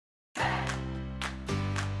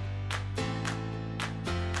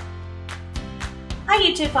Hi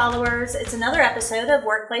YouTube followers, it's another episode of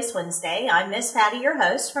Workplace Wednesday. I'm Miss Patty, your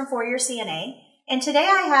host from 4-Year CNA, and today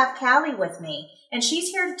I have Callie with me, and she's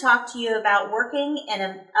here to talk to you about working in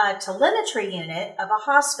a telemetry unit of a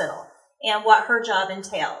hospital and what her job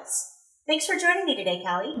entails. Thanks for joining me today,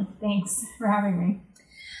 Callie. Thanks for having me.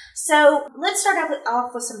 So let's start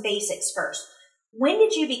off with some basics first. When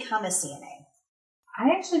did you become a CNA?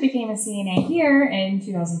 I actually became a CNA here in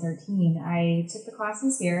 2013. I took the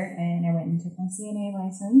classes here and I went and took my CNA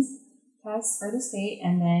license test for the state,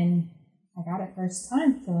 and then I got it first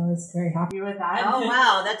time, so I was very happy with that. Oh,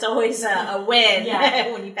 wow. That's always a win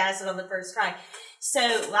when you pass it on the first try. So,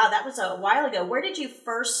 wow, that was a while ago. Where did you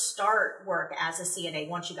first start work as a CNA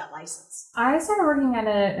once you got licensed? I started working at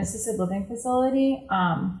an assisted living facility,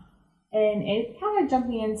 and it kind of jumped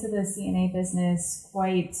me into the CNA business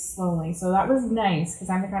quite slowly. So that was nice because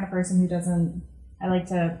I'm the kind of person who I like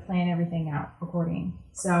to plan everything out according.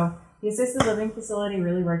 So the assisted living facility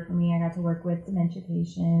really worked for me. I got to work with dementia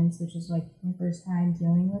patients, which was like my first time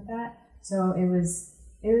dealing with that. So it was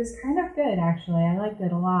kind of good, actually. I liked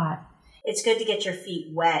it a lot. It's good to get your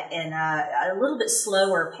feet wet in a little bit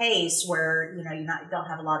slower pace where, you don't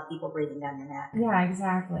have a lot of people breathing down your neck. Yeah,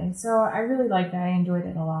 exactly. So I really liked it. I enjoyed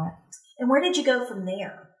it a lot. And where did you go from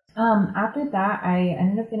there? After that, I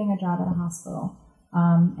ended up getting a job at a hospital,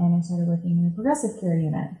 and I started working in a progressive care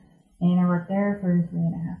unit, and I worked there for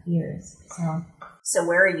 3.5 years. So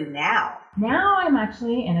where are you now? Now I'm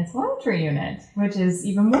actually in a telemetry unit, which is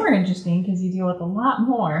even more interesting because you deal with a lot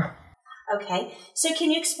more. Okay, so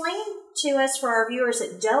can you explain to us, for our viewers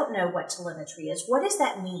that don't know what telemetry is, what does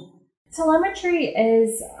that mean? Telemetry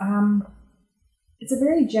is, it's a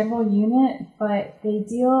very general unit, but they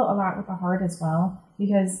deal a lot with the heart as well,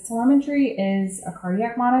 because telemetry is a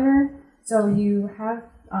cardiac monitor. So you have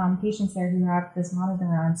patients there who have this monitor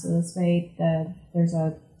on, so this way there's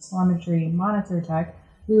a telemetry monitor tech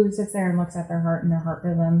who sits there and looks at their heart and their heart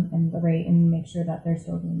rhythm and the rate and make sure that they're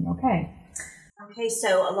still doing okay. Okay,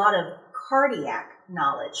 so a lot of cardiac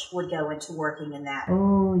knowledge would go into working in that.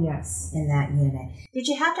 Oh, yes. In that unit. Did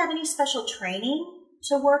you have to have any special training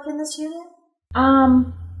to work in this unit?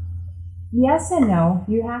 Yes and no.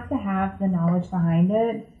 You have to have the knowledge behind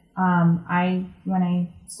it. When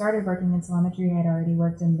I started working in telemetry, I had already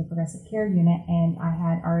worked in the progressive care unit, and I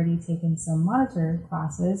had already taken some monitor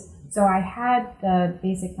classes. So I had the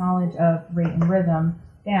basic knowledge of rate and rhythm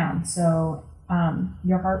down. So,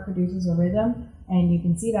 your heart produces a rhythm, and you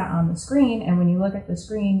can see that on the screen. And when you look at the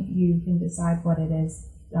screen, you can decide what it is,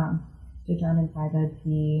 determined by the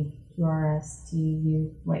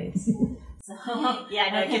PQRSTU waves. Yeah,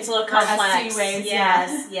 no, it gets a little complex. Waves,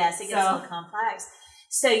 yes, it gets a little complex.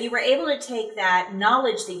 So you were able to take that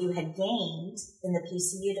knowledge that you had gained in the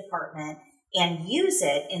PCU department and use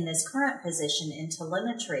it in this current position in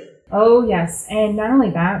telemetry. Oh, yes. And not only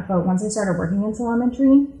that, but once I started working in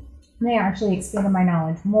telemetry, they actually expanded my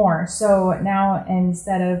knowledge more. So now,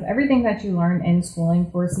 instead of everything that you learn in schooling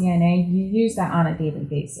for CNA, you use that on a daily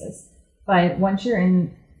basis. But once you're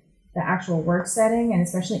in the actual work setting, and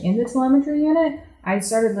especially in the telemetry unit, I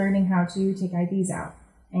started learning how to take IVs out,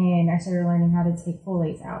 and I started learning how to take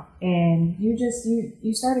folates out. And you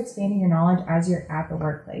start expanding your knowledge as you're at the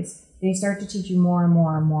workplace. They start to teach you more and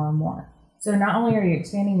more and more and more. So not only are you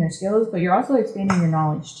expanding your skills, but you're also expanding your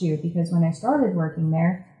knowledge too, because when I started working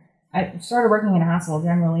there, I started working in a hospital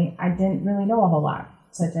generally, I didn't really know a whole lot,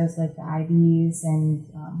 such as like the IVs and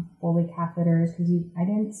Foley catheters, because I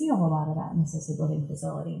didn't see a whole lot of that in the assisted living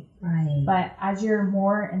facility. Right. But as you're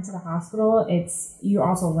more into the hospital, you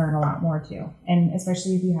also learn a lot more too. And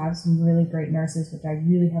especially if you have some really great nurses, which I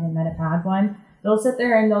really haven't met if I had one, they'll sit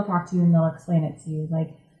there and they'll talk to you and they'll explain it to you.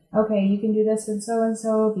 Like, okay, you can do this and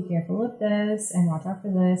so, be careful with this and watch out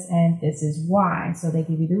for this, and this is why. So they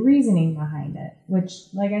give you the reasoning behind it, which,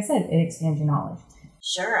 like I said, it expands your knowledge.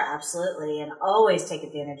 Sure, absolutely. And always take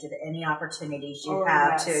advantage of any opportunities you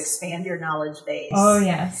have to expand your knowledge base. Oh,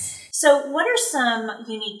 yes. So what are some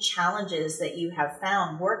unique challenges that you have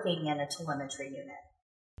found working in a telemetry unit?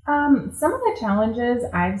 Some of the challenges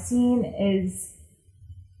I've seen is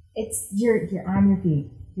you're on your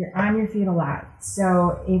feet. You're on your feet a lot.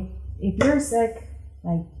 So if you're sick,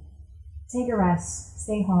 like, take a rest,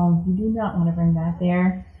 stay home. You do not want to bring that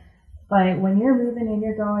there. But when you're moving and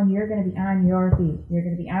you're going, you're going to be on your feet. You're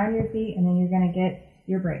going to be on your feet, and then you're going to get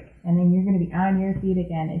your break, and then you're going to be on your feet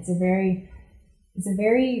again. It's a very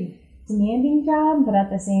demanding job, but at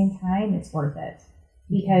the same time, it's worth it,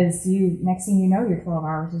 because next thing you know, your 12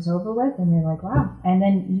 hours is over with, and you're like, wow. And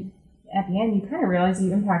then at the end, you kind of realize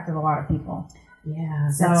you impacted a lot of people. Yeah.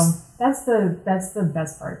 So that's the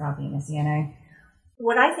best part about being a CNA.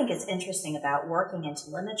 What I think is interesting about working in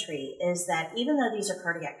telemetry is that even though these are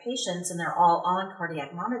cardiac patients and they're all on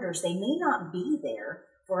cardiac monitors, they may not be there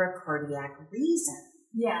for a cardiac reason.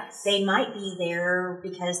 Yes. They might be there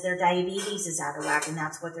because their diabetes is out of whack and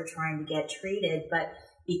that's what they're trying to get treated. But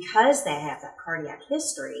because they have that cardiac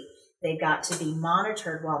history, they've got to be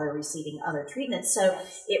monitored while they're receiving other treatments. So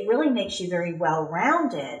it really makes you very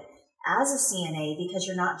well-rounded as a CNA because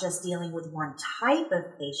you're not just dealing with one type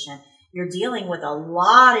of patient. You're dealing with a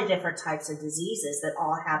lot of different types of diseases that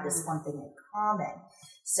all have this one thing in common.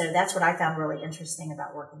 So that's what I found really interesting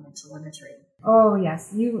about working in telemetry. Oh,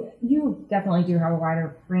 yes. You definitely do have a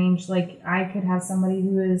wider range. Like, I could have somebody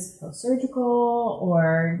who is post-surgical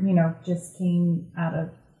or, just came out of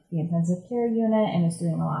the intensive care unit and is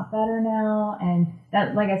doing a lot better now. And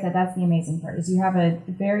that, like I said, that's the amazing part is you have a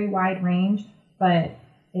very wide range, but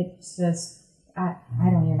it's just, I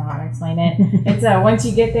don't even know how to explain it. It's once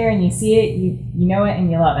you get there and you see it, you know it and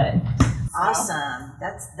you love it. Awesome.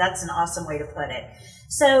 That's an awesome way to put it.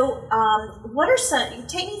 So,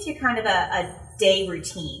 take me through kind of a day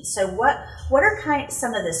routine. So what are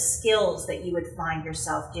some of the skills that you would find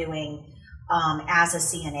yourself doing as a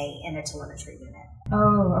CNA in a telemetry unit?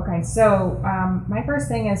 Oh, okay. So my first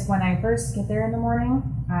thing is when I first get there in the morning,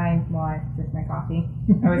 I drink my coffee.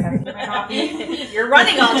 I always have to drink my coffee. You're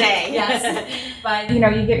running all day. Yes. But, you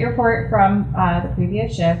get your report from the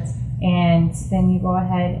previous shift, and then you go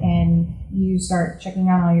ahead and you start checking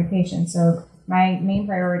on all your patients. So my main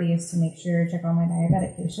priority is to make sure check all my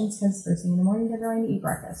diabetic patients because first thing in the morning they're going to eat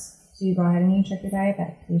breakfast. So you go ahead and you check your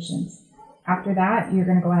diabetic patients. After that, you're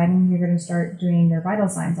going to go ahead and you're going to start doing their vital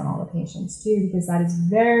signs on all the patients too, because that is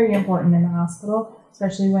very important in the hospital,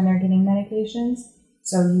 especially when they're getting medications.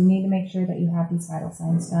 So you need to make sure that you have these vital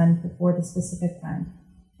signs done before the specific time.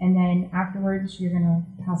 And then afterwards, you're going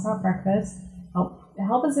to pass out breakfast,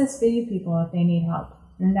 help assist few people if they need help.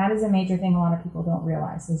 And that is a major thing a lot of people don't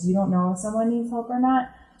realize is you don't know if someone needs help or not.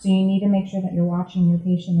 So you need to make sure that you're watching your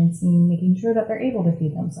patient and making sure that they're able to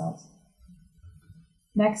feed themselves.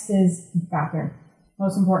 Next is bathroom.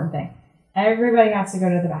 Most important thing. Everybody has to go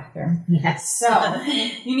to the bathroom. Yes. So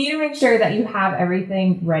you need to make sure that you have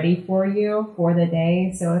everything ready for you for the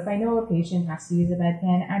day. So if I know a patient has to use a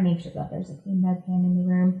bedpan, I make sure that there's a clean bedpan in the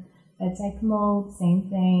room. Bedside commode, same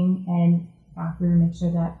thing. And bathroom, make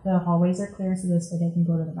sure that the hallways are clear so this way they can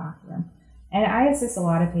go to the bathroom. And I assist a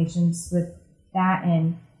lot of patients with that.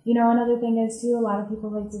 And, another thing is too, a lot of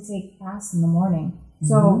people like to take baths in the morning.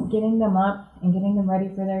 So getting them up and getting them ready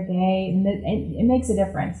for their day, and it makes a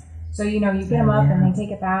difference. So, you get them up and they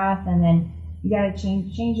take a bath, and then you got to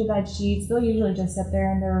change the bed sheets. They'll usually just sit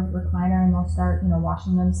there in their recliner and they'll start,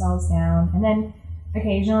 washing themselves down. And then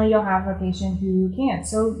occasionally you'll have a patient who can't.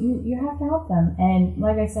 So you have to help them. And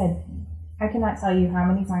like I said, I cannot tell you how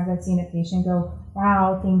many times I've seen a patient go,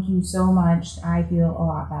 wow, thank you so much. I feel a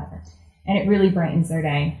lot better. And it really brightens their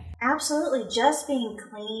day. Absolutely. Just being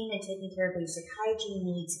clean and taking care of basic hygiene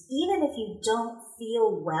needs, even if you don't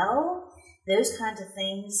feel well, those kinds of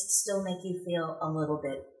things still make you feel a little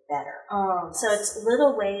bit better. Oh, so it's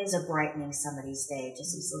little ways of brightening somebody's day,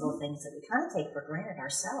 just these little things that we kind of take for granted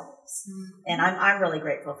ourselves. And I'm really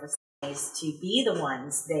grateful for CNAs to be the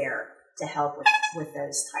ones there to help with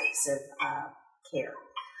those types of care.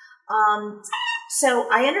 So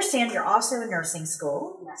I understand you're also in nursing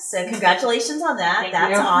school. Yes. So congratulations on that.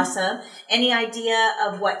 Thank you. Awesome. Any idea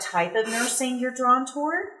of what type of nursing you're drawn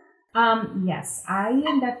toward? Yes, I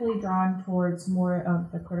am definitely drawn towards more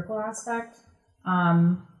of the critical aspect.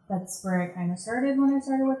 That's where I kind of started when I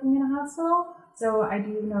started working in a hospital. So I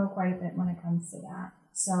do know quite a bit when it comes to that.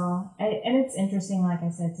 So, and it's interesting, like I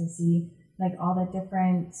said, to see like all the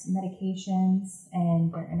different medications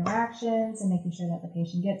and their interactions and making sure that the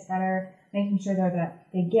patient gets better, making sure that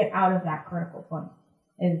they get out of that critical point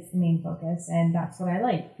is the main focus. And that's what I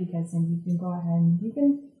like because then you can go ahead and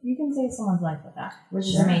you can save someone's life with that, which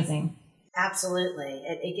is amazing. Absolutely.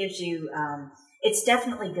 It gives you, it's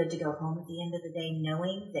definitely good to go home at the end of the day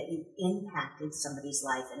knowing that you impacted somebody's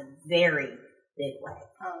life in a very big way.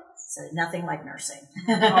 So nothing like nursing.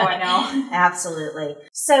 Oh, I know. Absolutely.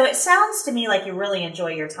 So it sounds to me like you really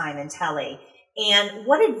enjoy your time in tele. And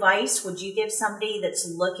what advice would you give somebody that's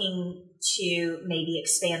looking to maybe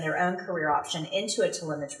expand their own career option into a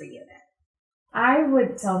telemetry unit? I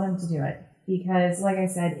would tell them to do it because, like I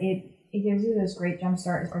said, it gives you this great jump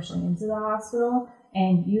start, especially into the hospital,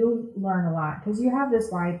 and you learn a lot because you have this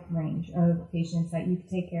wide range of patients that you can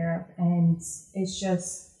take care of, and it's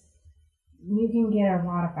just you can get a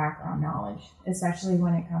lot of background knowledge, especially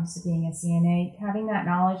when it comes to being a CNA. Having that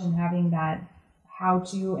knowledge and having that how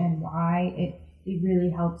to and why, it really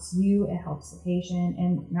helps you, it helps the patient,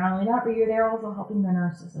 and not only that, but you're there also helping the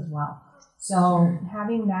nurses as well. So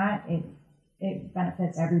having that, it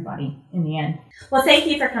benefits everybody in the end. Well, thank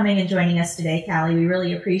you for coming and joining us today, Callie. We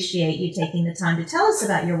really appreciate you taking the time to tell us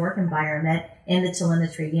about your work environment in the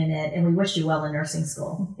telemetry unit, and we wish you well in nursing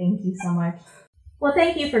school. Thank you so much. Well,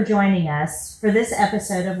 thank you for joining us for this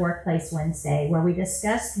episode of Workplace Wednesday, where we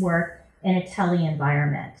discussed work in a tele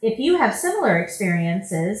environment. If you have similar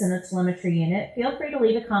experiences in the telemetry unit, feel free to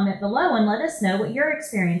leave a comment below and let us know what your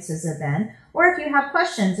experiences have been, or if you have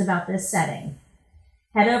questions about this setting.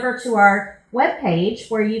 Head over to our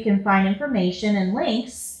webpage where you can find information and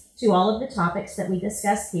links to all of the topics that we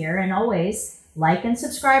discussed here, and always like and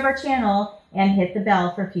subscribe our channel and hit the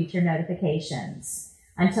bell for future notifications.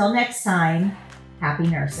 Until next time, happy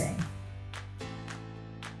nursing.